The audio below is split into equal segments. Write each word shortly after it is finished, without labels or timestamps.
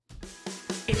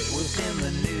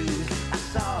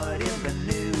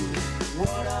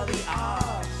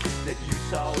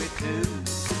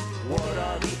news. What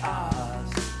are the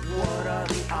odds? What are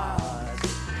the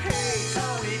odds? Hey,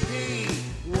 Tony P,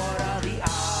 what are the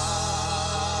odds?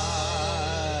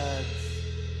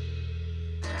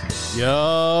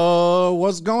 Yo,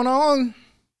 what's going on?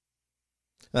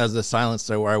 That's the silence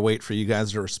there where I wait for you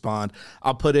guys to respond.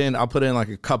 I'll put in like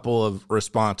a couple of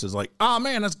responses like, oh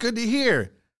man, that's good to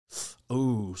hear.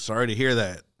 Ooh, sorry to hear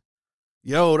that.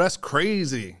 Yo, that's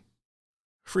crazy.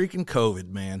 Freaking COVID,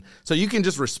 man. So you can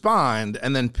just respond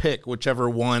and then pick whichever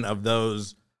one of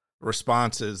those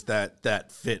responses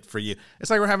that fit for you. It's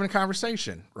like we're having a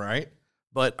conversation, right?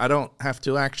 But I don't have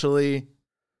to actually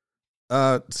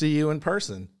see you in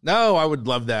person. No, I would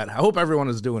love that. I hope everyone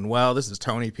is doing well. This is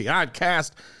Tony P.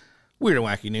 Oddcast, weird and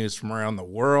wacky news from around the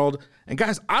world. And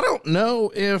guys, I don't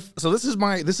know if, so this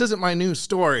isn't my news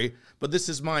story, but this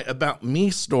is my about me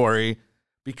story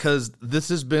because this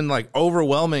has been like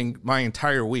overwhelming my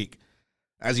entire week.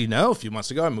 As you know, a few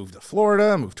months ago, I moved to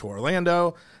Florida, moved to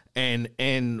Orlando, and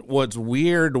what's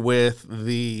weird with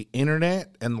the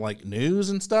internet and like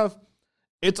news and stuff,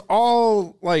 it's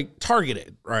all like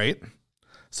targeted, right?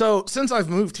 So since I've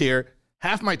moved here,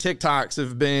 half my TikToks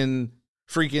have been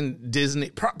freaking Disney,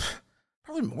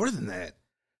 probably more than that,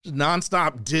 just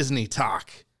nonstop Disney talk.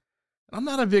 I'm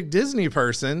not a big Disney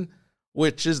person,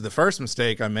 which is the first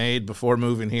mistake I made before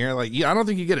moving here. Like, I don't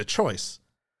think you get a choice.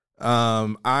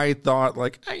 I thought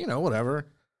like, hey, whatever.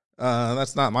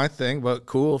 That's not my thing, but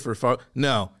cool for folks.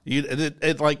 No,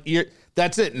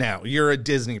 that's it now. You're a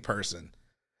Disney person.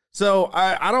 So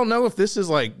I don't know if this is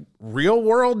like real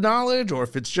world knowledge or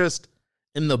if it's just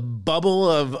in the bubble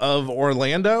of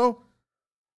Orlando,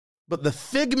 but the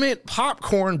Figment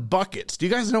popcorn buckets. Do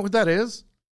you guys know what that is?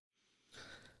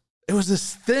 It was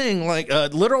this thing like a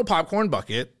literal popcorn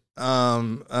bucket,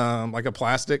 like a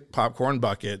plastic popcorn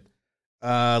bucket,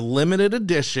 limited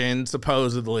edition,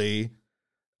 supposedly,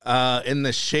 in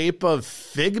the shape of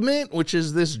Figment, which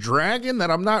is this dragon that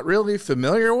I'm not really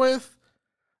familiar with.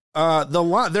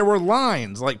 There were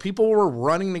lines, like people were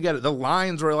running to get it. The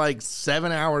lines were like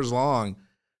 7 hours long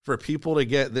for people to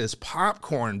get this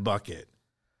popcorn bucket.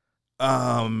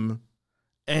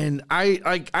 And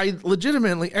I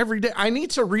legitimately every day I need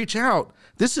to reach out.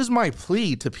 This is my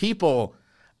plea to people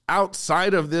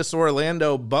outside of this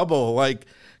Orlando bubble. Like,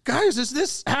 guys, is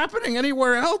this happening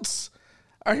anywhere else?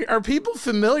 Are people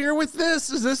familiar with this?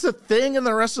 Is this a thing in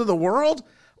the rest of the world?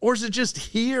 Or is it just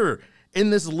here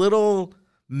in this little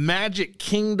Magic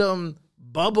Kingdom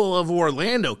bubble of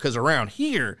Orlando? Because around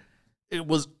here, it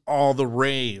was all the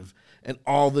rave and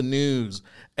all the news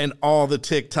and all the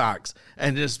TikToks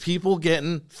and just people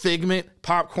getting Figment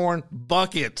popcorn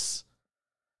buckets.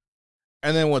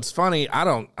 And then what's funny, I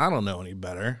don't know any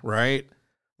better, right?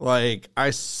 Like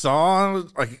I saw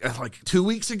like 2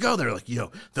 weeks ago, they're like, yo,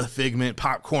 the Figment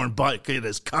popcorn bucket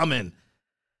is coming.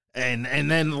 And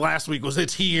then last week was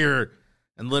it's here.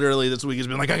 And literally this week has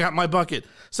been like, I got my bucket.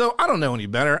 So I don't know any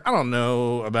better. I don't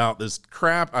know about this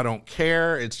crap. I don't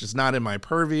care. It's just not in my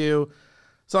purview.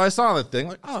 So I saw the thing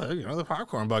like, oh, the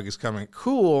popcorn bucket's coming.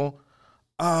 Cool.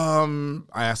 I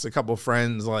asked a couple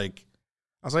friends, like,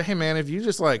 I was like, hey man, if you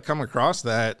just like come across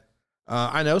that,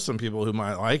 I know some people who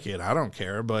might like it. I don't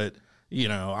care, but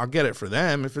I'll get it for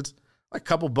them. If it's like a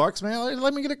couple bucks, man,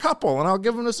 let me get a couple and I'll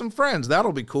give them to some friends.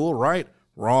 That'll be cool, right?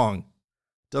 Wrong.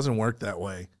 Doesn't work that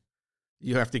way.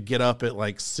 You have to get up at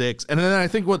like 6. And then I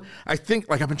think like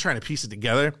I've been trying to piece it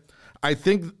together. I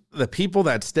think the people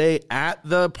that stay at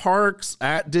the parks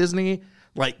at Disney,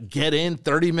 like get in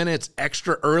 30 minutes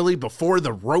extra early before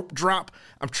the rope drop.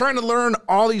 I'm trying to learn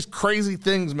all these crazy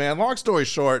things, man. Long story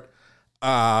short,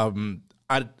 I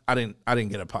didn't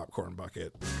get a popcorn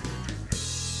bucket.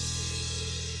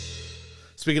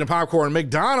 Speaking of popcorn,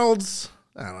 McDonald's,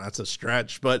 I don't know, that's a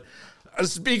stretch, but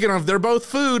speaking of, they're both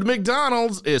food.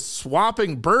 McDonald's is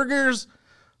swapping burgers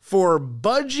for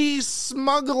budgie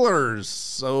smugglers.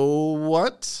 So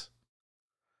what?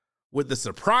 With the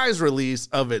surprise release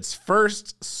of its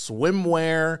first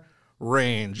swimwear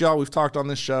range. Y'all, we've talked on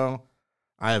this show.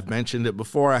 I have mentioned it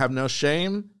before. I have no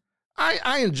shame.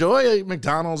 I enjoy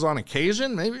McDonald's on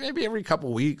occasion. Maybe every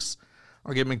couple weeks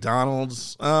I'll get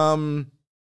McDonald's.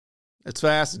 It's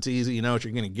fast. It's easy. You know what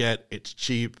you're going to get. It's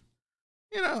cheap.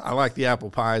 I like the apple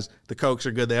pies. The Cokes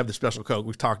are good. They have the special Coke.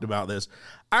 We've talked about this.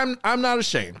 I'm not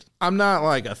ashamed. I'm not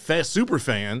like a super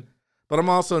fan, but I'm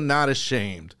also not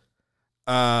ashamed.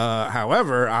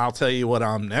 However, I'll tell you what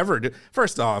I'll never do.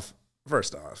 First off,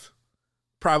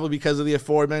 probably because of the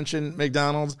aforementioned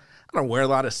McDonald's, I don't wear a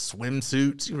lot of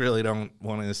swimsuits. You really don't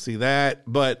want to see that.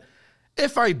 But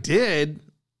if I did,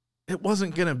 it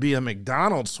wasn't going to be a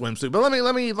McDonald's swimsuit. But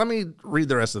let me read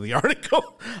the rest of the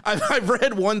article. I've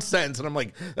read one sentence and I'm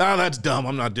like, oh, that's dumb.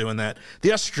 I'm not doing that.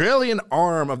 The Australian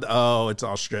arm of it's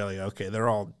Australia. Okay, they're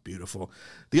all beautiful.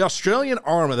 The Australian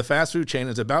arm of the fast food chain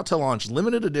is about to launch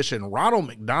limited edition Ronald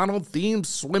McDonald themed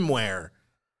swimwear.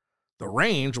 The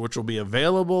range, which will be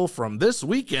available from this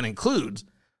weekend, includes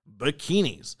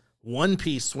bikinis,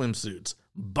 one-piece swimsuits,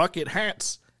 bucket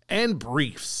hats, and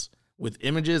briefs with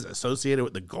images associated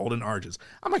with the Golden Arches.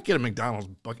 I might get a McDonald's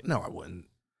bucket. No, I wouldn't.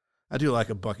 I do like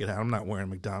a bucket hat. I'm not wearing a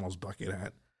McDonald's bucket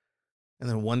hat. And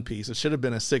then one piece. It should have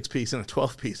been a 6-piece and a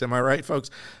 12-piece. Am I right, folks?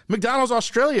 McDonald's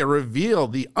Australia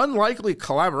revealed the unlikely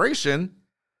collaboration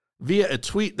via a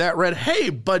tweet that read, "Hey,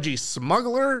 budgie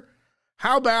smuggler,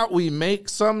 how about we make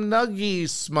some nuggies,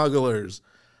 smugglers?"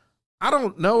 I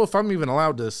don't know if I'm even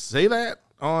allowed to say that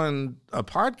on a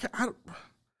podcast.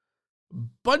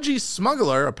 Budgie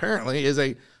Smuggler, apparently, is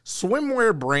a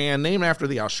swimwear brand named after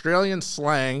the Australian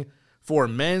slang for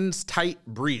men's tight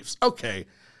briefs. Okay,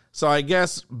 so I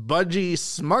guess Budgie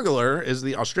Smuggler is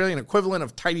the Australian equivalent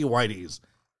of tighty whities.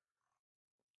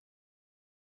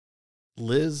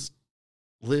 Liz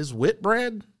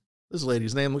Whitbread? This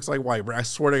lady's name looks like white bread. I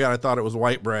swear to God, I thought it was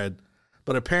white bread.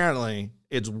 But apparently,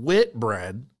 it's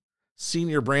Whitbread,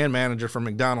 senior brand manager for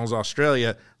McDonald's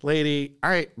Australia. Lady,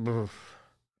 I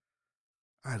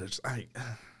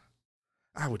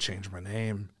would change my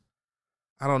name.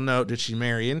 I don't know. Did she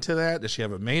marry into that? Does she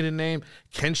have a maiden name?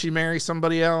 Can she marry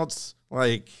somebody else?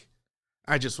 Like,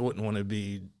 I just wouldn't want to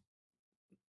be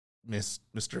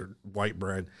Mr.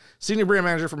 Whitebread. Senior brand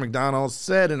manager for McDonald's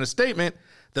said in a statement,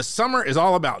 "The summer is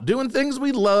all about doing things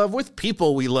we love with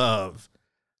people we love.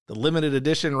 The limited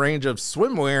edition range of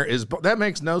swimwear is..." That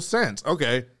makes no sense.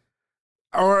 Okay.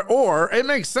 Or it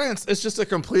makes sense. It's just a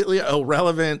completely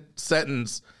irrelevant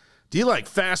sentence. Do you like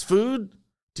fast food?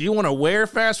 Do you want to wear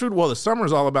fast food? Well, the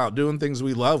summer's all about doing things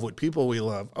we love with people we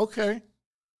love. Okay.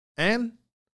 And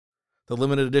the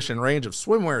limited edition range of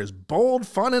swimwear is bold,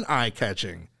 fun, and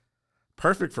eye-catching.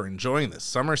 Perfect for enjoying the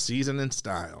summer season in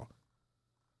style.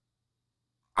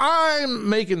 I'm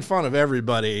making fun of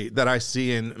everybody that I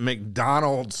see in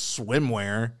McDonald's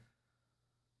swimwear.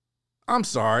 I'm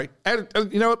sorry.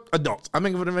 You know what? Adults. I'm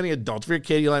making fun of any adults. If you're a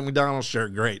kid, you like McDonald's, sure,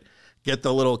 great. Get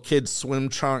the little kid swim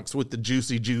trunks with the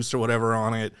juicy juice or whatever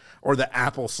on it, or the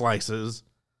apple slices.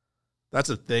 That's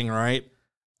a thing, right?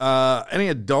 Any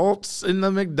adults in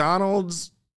the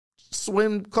McDonald's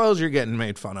swim clothes, you're getting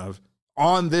made fun of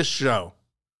on this show.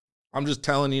 I'm just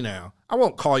telling you now. I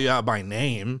won't call you out by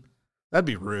name. That'd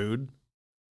be rude.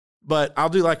 But I'll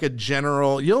do like a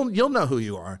general, you'll know who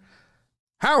you are.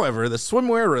 However, the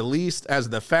swimwear released as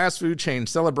the fast food chain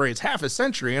celebrates half a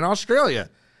century in Australia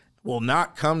will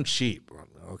not come cheap.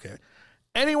 Okay.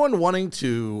 Anyone wanting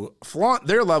to flaunt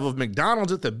their love of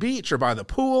McDonald's at the beach or by the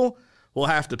pool will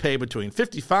have to pay between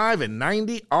 55 and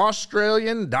 90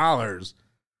 Australian dollars.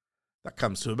 That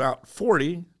comes to about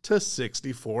 $40 to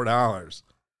 $64.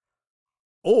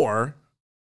 Or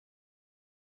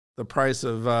the price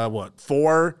of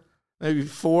maybe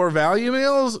four value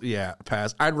meals? Yeah,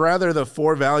 pass. I'd rather the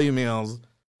 4 value meals